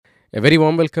A very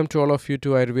warm welcome to all of you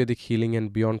to Ayurvedic Healing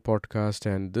and Beyond podcast,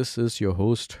 and this is your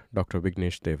host, Dr.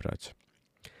 Vignesh Devraj.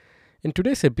 In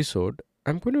today's episode,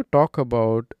 I'm going to talk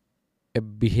about a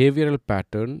behavioral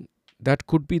pattern that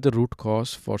could be the root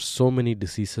cause for so many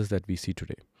diseases that we see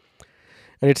today.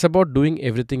 And it's about doing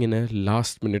everything in a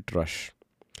last minute rush.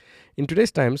 In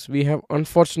today's times, we have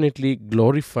unfortunately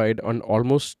glorified and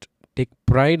almost take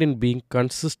pride in being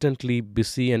consistently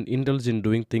busy and indulge in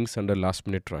doing things under last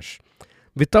minute rush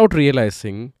without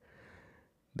realizing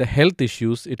the health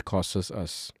issues it causes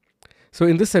us. So,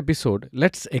 in this episode,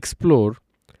 let's explore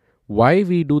why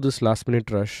we do this last minute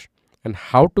rush and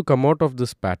how to come out of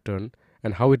this pattern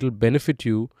and how it will benefit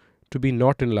you to be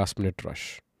not in last minute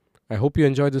rush. I hope you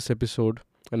enjoy this episode,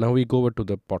 and now we go over to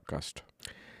the podcast.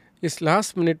 This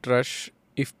last minute rush,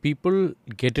 if people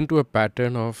get into a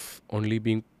pattern of only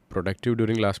being productive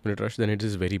during last minute rush, then it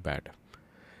is very bad.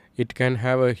 It can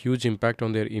have a huge impact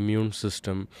on their immune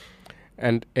system.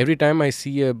 And every time I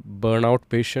see a burnout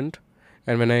patient,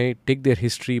 and when I take their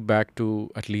history back to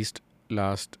at least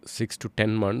last 6 to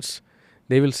 10 months,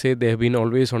 they will say they have been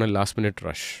always on a last minute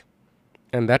rush.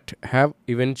 And that have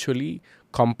eventually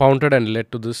compounded and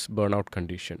led to this burnout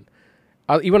condition.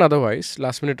 Even otherwise,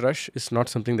 last minute rush is not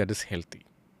something that is healthy.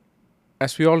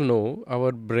 As we all know,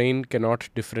 our brain cannot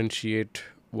differentiate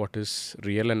what is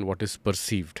real and what is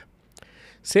perceived.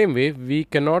 Same way, we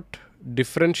cannot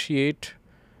differentiate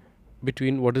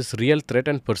between what is real threat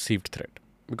and perceived threat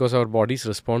because our body's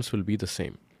response will be the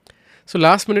same. So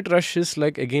last minute rush is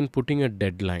like again putting a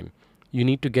deadline. You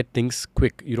need to get things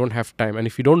quick. You don't have time. And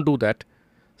if you don't do that,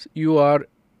 you are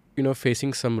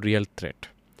facing some real threat.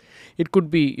 It could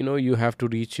be, you have to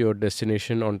reach your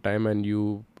destination on time and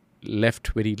you left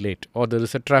very late, or there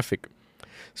is a traffic.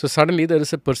 So suddenly there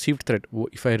is a perceived threat.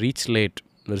 If I reach late,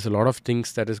 there's a lot of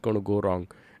things that is going to go wrong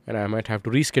and I might have to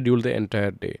reschedule the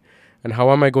entire day. And how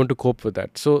am I going to cope with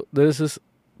that? So there is this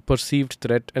perceived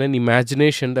threat and an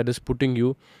imagination that is putting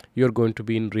you're going to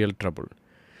be in real trouble.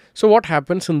 So what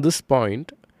happens in this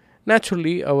point?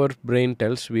 Naturally, our brain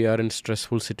tells we are in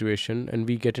stressful situation and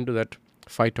we get into that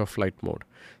fight or flight mode.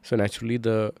 So naturally,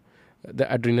 the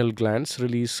adrenal glands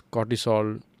release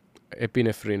cortisol,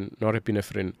 epinephrine,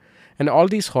 norepinephrine. And all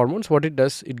these hormones, what it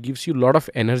does, it gives you a lot of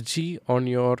energy on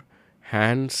your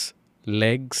hands,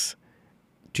 legs,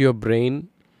 to your brain,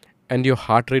 and your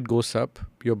heart rate goes up.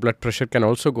 Your blood pressure can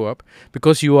also go up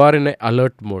because you are in an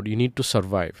alert mode. You need to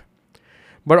survive.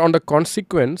 But on the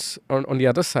consequence, on the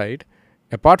other side,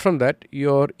 apart from that,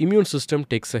 your immune system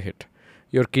takes a hit.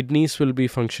 Your kidneys will be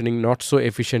functioning not so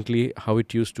efficiently how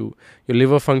it used to. Your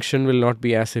liver function will not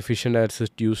be as efficient as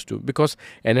it used to because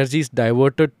energy is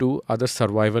diverted to other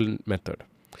survival method.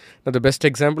 Now, the best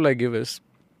example I give is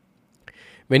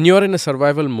when you are in a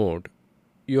survival mode,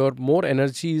 your more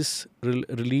energy is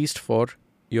released for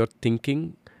your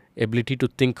thinking, ability to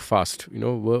think fast.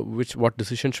 What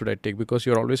decision should I take? Because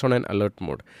you're always on an alert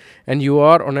mode, and you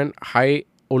are on an high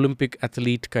Olympic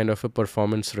athlete kind of a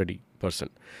performance ready person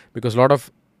because a lot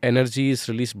of energy is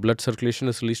released, blood circulation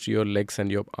is released to your legs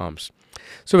and your arms.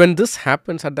 So when this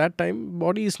happens at that time,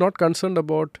 body is not concerned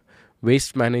about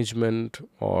waste management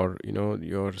or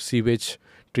your sewage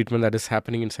treatment that is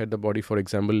happening inside the body, for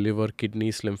example liver,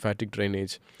 kidneys, lymphatic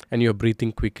drainage, and you're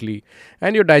breathing quickly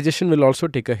and your digestion will also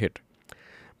take a hit.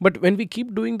 But when we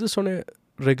keep doing this on a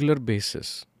regular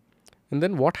basis, and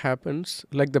then what happens,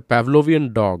 like the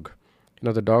Pavlovian dog,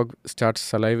 the dog starts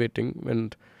salivating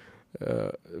when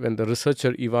the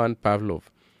researcher Ivan Pavlov,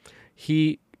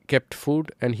 he kept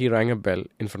food and he rang a bell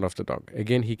in front of the dog.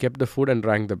 Again, he kept the food and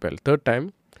rang the bell. Third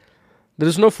time, there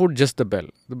is no food, just the bell.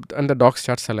 And the dog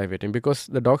starts salivating because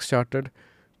the dog started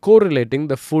correlating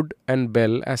the food and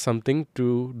bell as something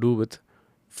to do with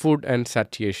food and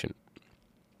satiation.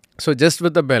 So just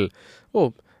with the bell,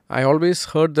 I always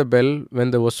heard the bell when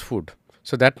there was food.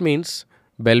 So that means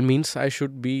bell means I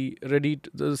should be ready.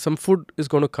 Some food is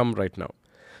going to come right now.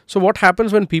 So what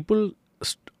happens when people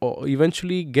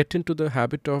eventually get into the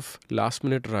habit of last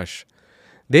minute rush?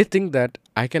 They think that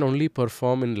I can only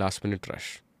perform in last minute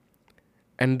rush.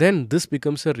 And then this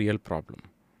becomes a real problem.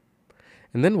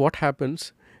 And then what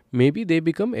happens? Maybe they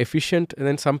become efficient, and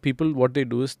then some people, what they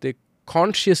do is they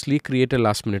consciously create a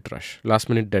last minute rush, last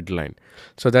minute deadline,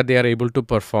 so that they are able to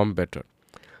perform better.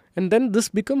 And then this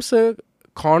becomes a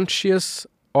conscious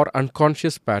or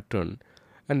unconscious pattern,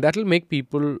 and that will make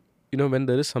people, when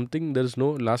there is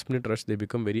no last minute rush, they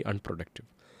become very unproductive.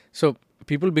 So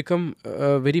people become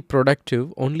very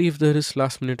productive only if there is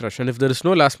last minute rush, and if there is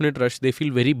no last minute rush, they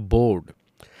feel very bored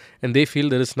and they feel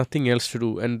there is nothing else to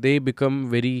do, and they become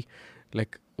very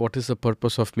like, what is the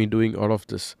purpose of me doing all of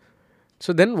this?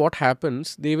 So then what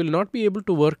happens? They will not be able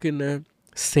to work in a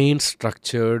sane,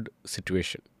 structured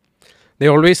situation. They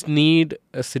always need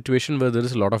a situation where there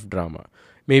is a lot of drama.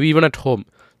 Maybe even at home,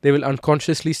 they will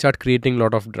unconsciously start creating a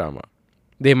lot of drama.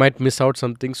 They might miss out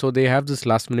something, so they have this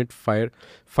last minute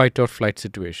fight or flight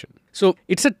situation. So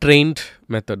it's a trained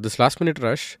method, this last minute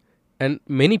rush, and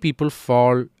many people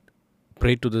fall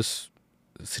prey to this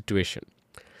situation.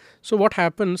 So what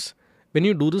happens when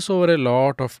you do this over a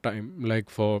lot of time,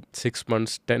 like for 6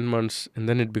 months, 10 months, and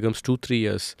then it becomes 2 3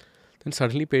 years, then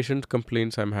suddenly patient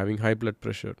complains, I'm having high blood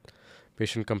pressure.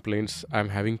 Patient complains, I'm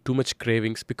having too much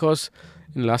cravings, because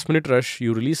in last minute rush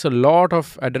you release a lot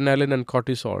of adrenaline and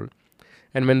cortisol,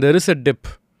 and when there is a dip,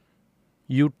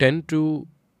 you tend to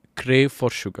crave for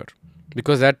sugar,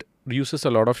 because that uses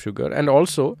a lot of sugar, and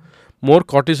also more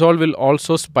cortisol will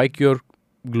also spike your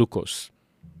glucose,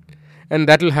 and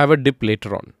that will have a dip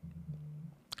later on.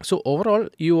 So overall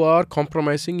you are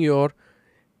compromising your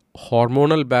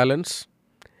hormonal balance,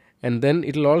 and then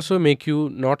it will also make you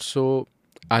not so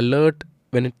alert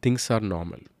when things are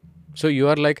normal. So you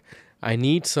are like, I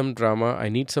need some drama, I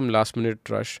need some last minute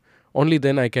rush, only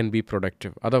then I can be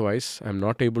productive, otherwise I'm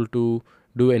not able to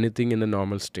do anything in the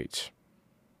normal stage.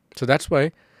 So that's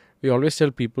why we always tell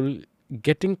people,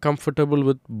 getting comfortable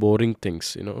with boring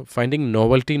things, finding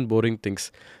novelty in boring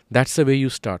things, that's the way you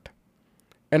start.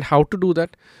 And how to do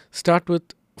that? Start with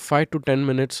 5 to 10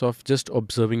 minutes of just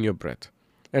observing your breath,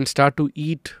 and start to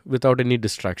eat without any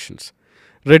distractions.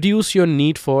 Reduce your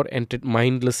need for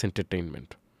mindless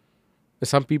entertainment.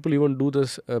 Some people even do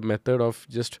this method of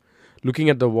just looking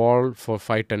at the wall for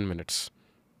 5-10 minutes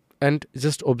and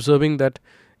just observing that,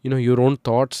 your own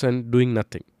thoughts and doing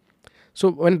nothing. So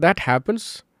when that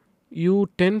happens, you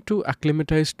tend to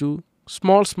acclimatize to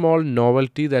small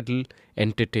novelty that will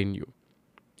entertain you.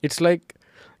 It's like,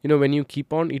 when you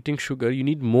keep on eating sugar, you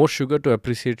need more sugar to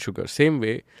appreciate sugar. Same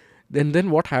way,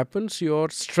 then what happens? Your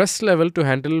stress level to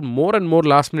handle more and more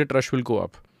last minute rush will go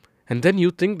up. And then you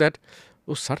think that,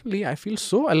 oh, suddenly I feel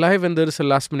so alive when there is a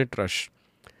last minute rush.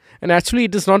 And actually,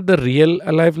 it is not the real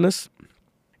aliveness.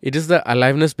 It is the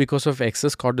aliveness because of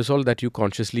excess cortisol that you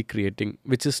consciously creating,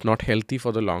 which is not healthy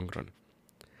for the long run.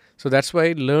 So that's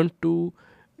why learn to,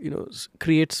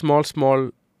 create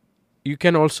small. You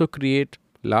can also create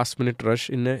last minute rush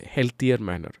in a healthier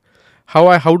manner.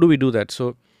 How do we do that?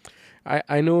 So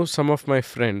I know some of my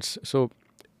friends. So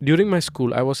during my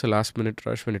school, I was a last minute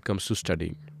rush when it comes to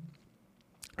studying.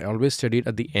 I always studied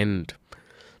at the end,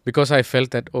 because I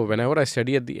felt that, whenever I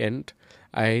study at the end,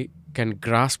 I can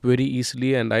grasp very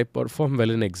easily and I perform well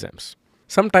in exams.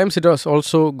 Sometimes it has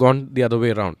also gone the other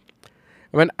way around.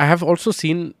 When I have also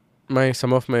seen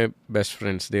some of my best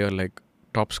friends, they are like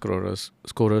top scorers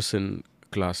in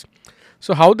class.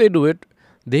 So how they do it?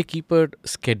 They keep a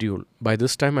schedule. By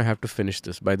this time I have to finish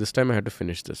this. By this time I have to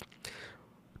finish this.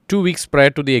 2 weeks prior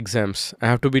to the exams, I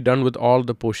have to be done with all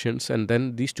the portions, and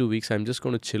then these 2 weeks I'm just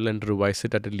going to chill and revise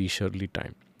it at a leisurely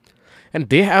time. And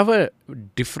they have a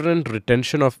different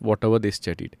retention of whatever they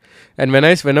studied. And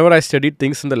whenever I studied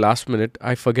things in the last minute,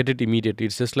 I forget it immediately.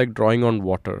 It's just like drawing on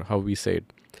water, how we say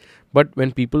it. But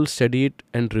when people study it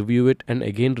and review it and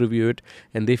again review it,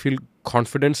 and they feel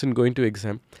confidence in going to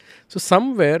exam. So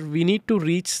somewhere we need to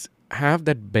have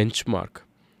that benchmark,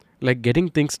 like getting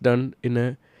things done in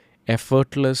a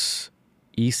effortless,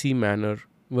 easy manner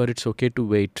where it's okay to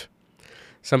wait.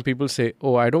 Some people say,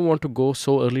 I don't want to go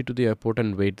so early to the airport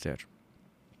and wait there.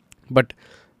 But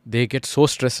they get so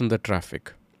stressed in the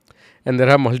traffic. And there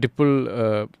are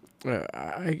multiple,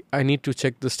 I need to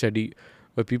check the study,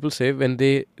 where people say when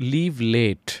they leave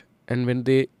late and when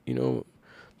they,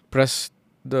 press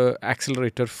the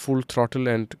accelerator full throttle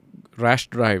and rash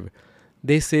drive,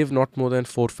 they save not more than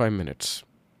 4-5 minutes.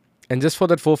 And just for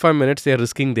that 4-5 minutes, they are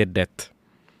risking their death.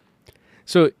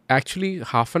 So actually,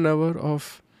 half an hour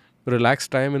of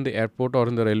relaxed time in the airport or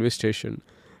in the railway station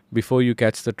before you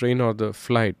catch the train or the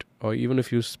flight, or even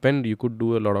if you could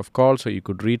do a lot of calls, or you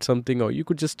could read something, or you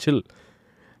could just chill.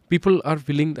 People are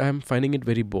I'm finding it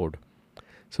very bored.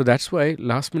 So that's why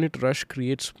last minute rush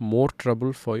creates more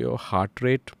trouble for your heart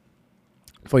rate,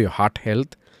 for your heart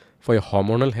health, for your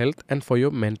hormonal health, and for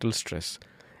your mental stress.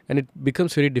 And it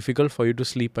becomes very difficult for you to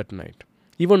sleep at night.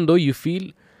 Even though you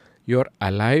feel you're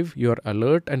alive, you're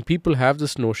alert, and people have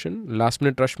this notion, last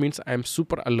minute rush means I'm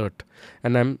super alert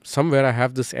and I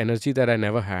have this energy that I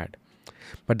never had.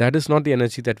 But that is not the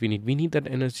energy that we need. We need that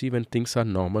energy when things are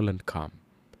normal and calm.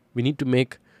 We need to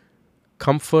make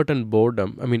comfort and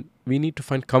boredom. We need to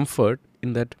find comfort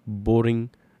in that boring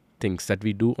things that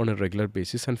we do on a regular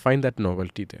basis and find that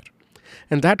novelty there.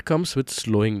 And that comes with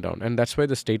slowing down. And that's why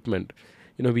the statement,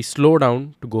 we slow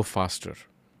down to go faster.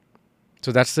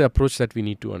 So that's the approach that we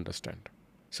need to understand.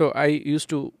 So I used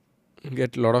to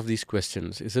get a lot of these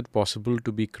questions. Is it possible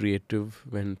to be creative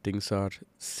when things are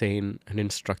sane and in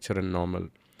structure and normal?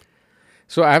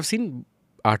 So I've seen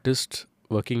artists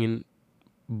working in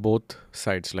both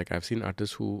sides. Like I've seen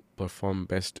artists who perform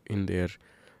best in their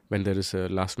when there is a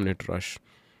last minute rush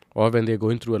or when they're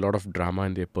going through a lot of drama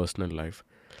in their personal life.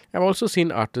 I've also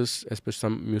seen artists, especially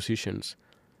some musicians,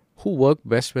 who work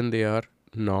best when they are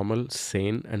normal,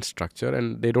 sane, and structured,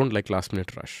 and they don't like last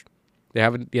minute rush. They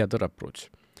have the other approach.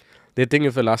 They think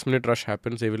if a last minute rush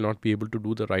happens, they will not be able to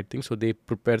do the right thing, so they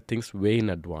prepare things way in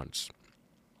advance.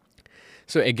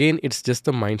 So again, it's just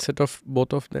the mindset of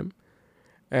both of them,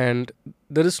 and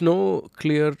there is no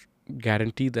clear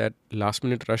guarantee that last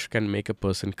minute rush can make a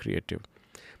person creative.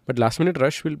 But last minute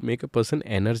rush will make a person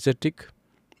energetic,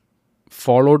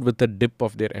 followed with a dip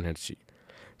of their energy.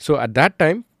 So at that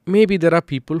time, maybe there are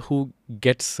people who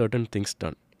get certain things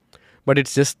done. But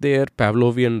it's just their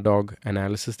Pavlovian dog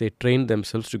analysis. They train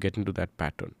themselves to get into that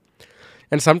pattern.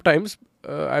 And sometimes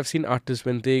I've seen artists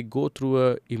when they go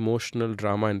through a emotional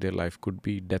drama in their life, could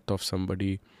be death of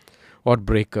somebody or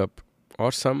breakup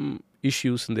or some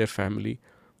issues in their family,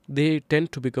 they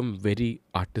tend to become very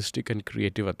artistic and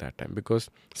creative at that time, because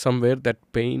somewhere that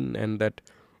pain and that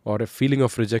or a feeling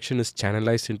of rejection is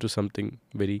channelized into something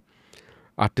very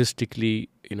artistically,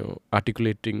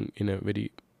 articulating in a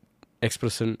very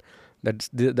expression. That's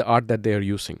the art that they are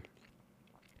using.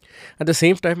 At the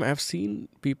same time, I've seen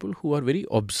people who are very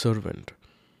observant.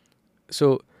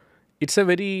 So it's a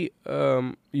very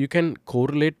you can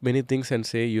correlate many things and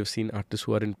say you've seen artists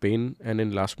who are in pain and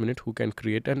in last minute who can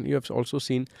create, and you have also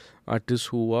seen artists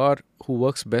who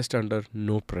works best under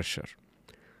no pressure.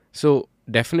 So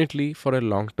definitely for a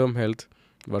long term health,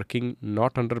 working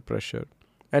not under pressure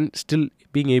and still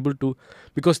being able to,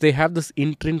 because they have this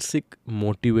intrinsic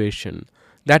motivation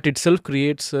that itself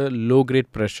creates a low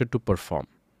grade pressure to perform.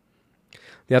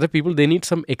 The other people, they need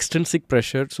some extrinsic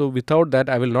pressure, so without that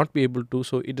I will not be able to,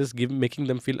 so it is making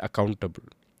them feel accountable.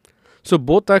 So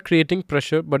both are creating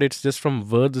pressure, but it's just from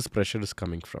where this pressure is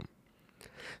coming from.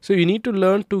 So you need to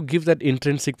learn to give that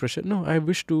intrinsic pressure. No, I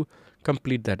wish to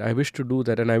complete that, I wish to do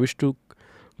that, and I wish to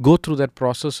go through that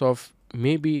process of,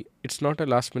 maybe it's not a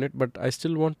last minute, but I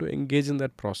still want to engage in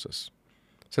that process.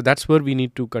 So that's where we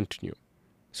need to continue.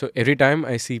 So every time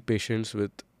I see patients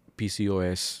with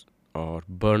PCOS or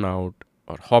burnout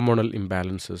or hormonal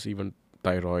imbalances, even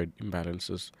thyroid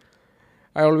imbalances,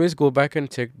 I always go back and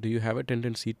check, do you have a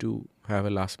tendency to have a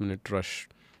last minute rush?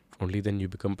 Only then you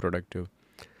become productive.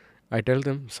 I tell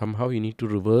them somehow you need to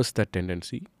reverse that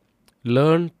tendency.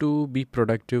 Learn to be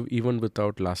productive even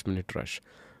without last minute rush.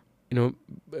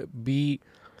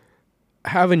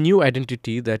 Have a new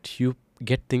identity that you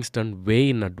get things done way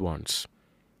in advance,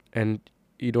 and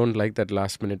you don't like that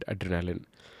last minute adrenaline.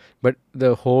 But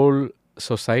the whole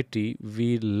society,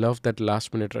 we love that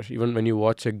last minute rush. Even when you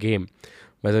watch a game,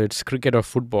 whether it's cricket or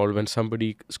football, when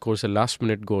somebody scores a last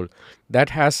minute goal,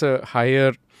 that has a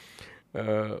higher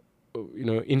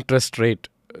interest rate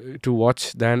to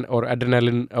watch than, or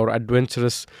adrenaline or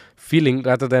adventurous feeling,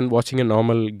 rather than watching a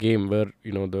normal game where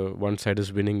the one side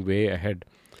is winning way ahead.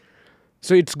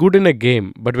 So it's good in a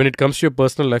game, but when it comes to your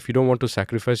personal life, you don't want to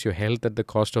sacrifice your health at the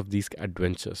cost of these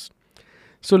adventures.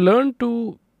 So learn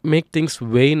to make things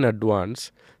way in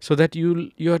advance, so that you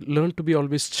learn to be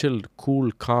always chilled,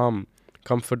 cool, calm,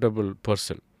 comfortable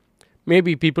person.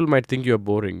 Maybe people might think you're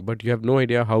boring, but you have no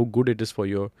idea how good it is for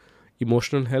your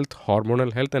emotional health,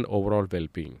 hormonal health, and overall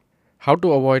well-being. How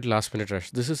to avoid last minute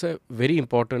rush? This is a very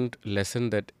important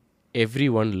lesson that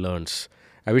everyone learns.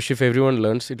 I wish if everyone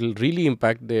learns, it will really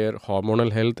impact their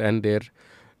hormonal health and their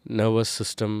nervous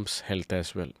system's health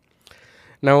as well.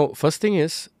 Now, first thing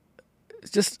is,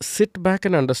 just sit back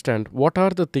and understand what are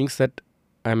the things that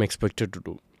I'm expected to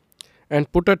do,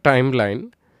 and put a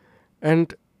timeline,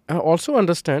 and also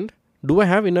understand, do I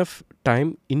have enough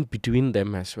time in between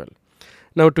them as well?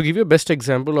 Now, to give you a best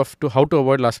example of how to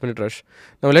avoid last minute rush.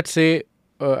 Now, let's say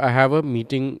I have a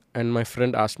meeting and my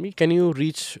friend asked me, can you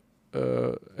reach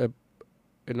a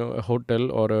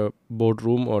hotel or a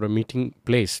boardroom or a meeting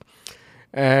place,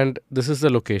 and this is the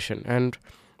location, and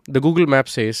the Google map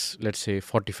says, let's say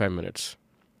 45 minutes.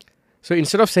 So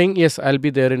instead of saying, yes, I'll be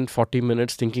there in 40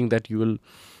 minutes, thinking that you will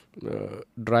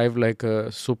drive like a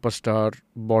superstar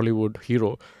Bollywood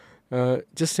hero,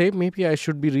 just say, maybe I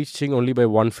should be reaching only by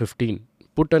 1:15.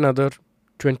 Put another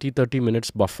 20-30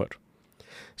 minutes buffer.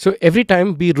 So every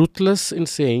time be ruthless in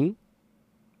saying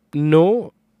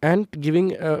no and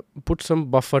put some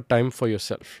buffer time for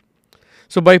yourself.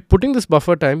 So by putting this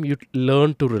buffer time, you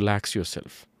learn to relax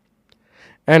yourself.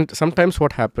 And sometimes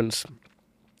what happens,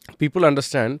 people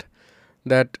understand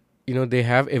that they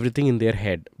have everything in their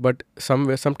head, but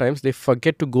sometimes they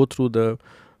forget to go through the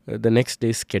next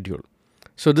day's schedule.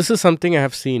 So this is something I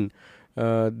have seen.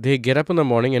 They get up in the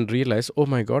morning and realize, oh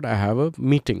my god, I have a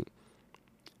meeting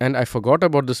and I forgot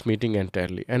about this meeting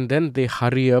entirely, and then they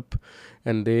hurry up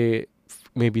and they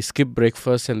maybe skip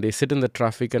breakfast and they sit in the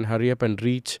traffic and hurry up and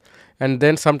reach, and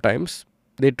then sometimes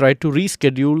they try to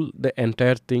reschedule the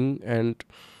entire thing, and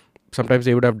sometimes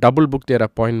they would have double booked their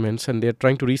appointments and they're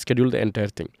trying to reschedule the entire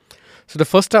thing. So the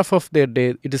first half of their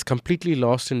day, it is completely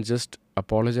lost in just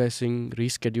apologizing,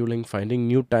 rescheduling, finding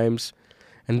new times,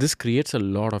 and this creates a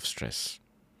lot of stress.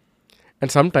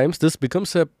 And sometimes this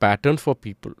becomes a pattern for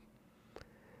people.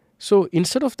 So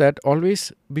instead of that,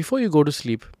 always before you go to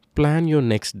sleep, plan your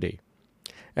next day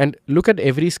and look at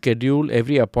every schedule,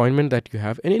 every appointment that you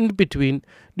have, and in between,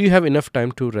 do you have enough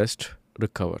time to rest,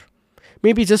 recover?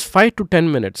 Maybe just 5 to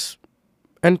 10 minutes,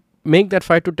 and make that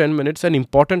 5 to 10 minutes an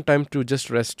important time to just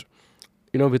rest,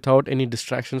 without any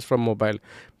distractions from mobile.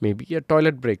 Maybe a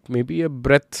toilet break, maybe a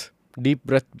deep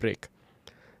breath break.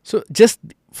 So just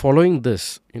following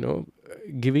this,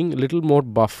 giving a little more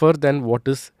buffer than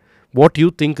what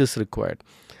you think is required.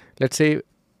 Let's say,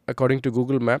 according to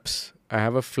Google Maps, I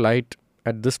have a flight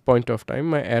at this point of time.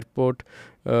 My airport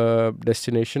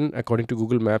destination, according to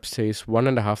Google Maps, says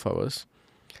 1.5 hours.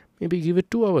 Maybe give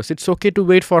it 2 hours. It's okay to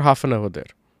wait for half an hour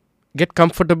there. Get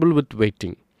comfortable with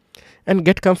waiting, and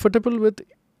get comfortable with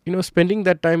spending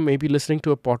that time maybe listening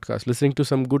to a podcast, listening to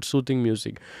some good soothing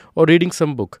music, or reading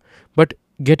some book. But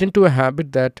get into a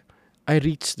habit that I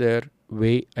reach there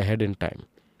way ahead in time.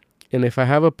 And if I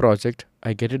have a project,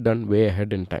 I get it done way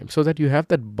ahead in time, so that you have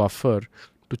that buffer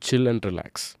to chill and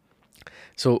relax.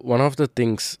 So one of the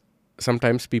things,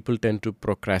 sometimes people tend to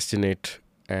procrastinate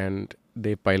and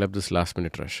they pile up this last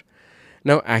minute rush.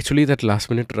 Now, actually, that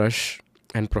last minute rush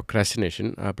and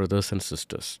procrastination are brothers and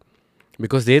sisters,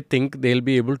 because they think they'll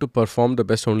be able to perform the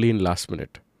best only in last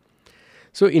minute.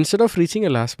 So instead of reaching a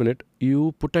last minute,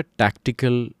 you put a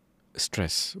tactical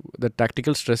stress. The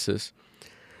tactical stress is,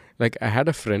 like, I had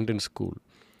a friend in school.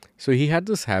 So he had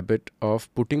this habit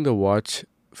of putting the watch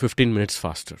 15 minutes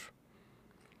faster.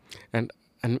 And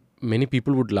many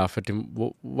people would laugh at him.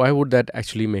 Why would that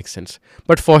actually make sense?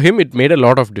 But for him, it made a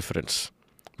lot of difference,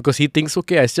 because he thinks,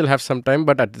 okay, I still have some time,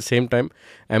 but at the same time,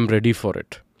 I'm ready for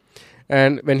it.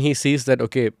 And when he sees that,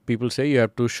 okay, people say you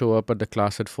have to show up at the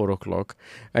class at 4 o'clock,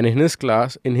 and in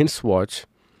his watch,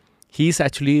 he's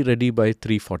actually ready by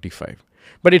 3:45.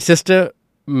 But it's just a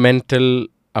mental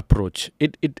approach.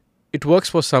 It works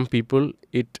for some people.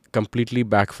 It completely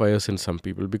backfires in some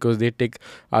people, because they take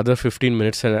other 15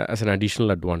 minutes as an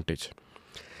additional advantage.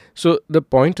 So the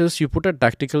point is, you put a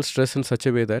tactical stress in such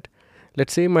a way that,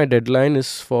 let's say my deadline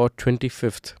is for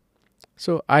 25th.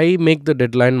 So I make the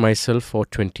deadline myself for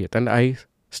 20th and I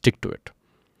stick to it.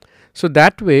 So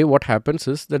that way, what happens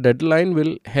is, the deadline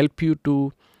will help you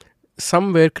to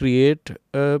somewhere create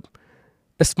a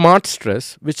smart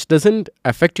stress which doesn't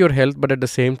affect your health, but at the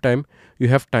same time, you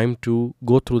have time to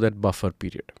go through that buffer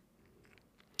period.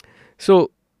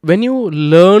 So when you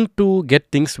learn to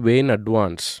get things way in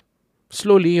advance,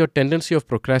 slowly your tendency of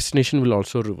procrastination will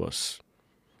also reverse.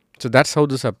 So that's how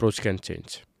this approach can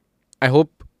change. I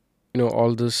hope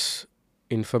all this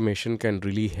information can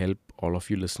really help all of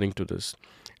you listening to this.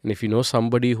 And if you know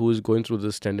somebody who is going through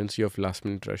this tendency of last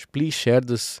minute rush, please share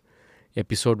this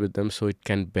episode with them so it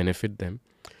can benefit them,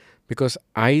 because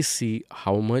I see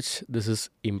how much this is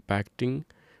impacting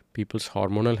people's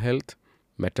hormonal health,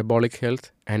 metabolic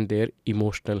health, and their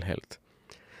emotional health.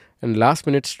 And last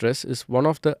minute stress is one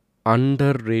of the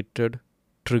underrated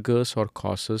triggers or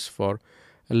causes for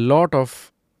a lot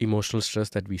of emotional stress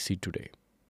that we see today.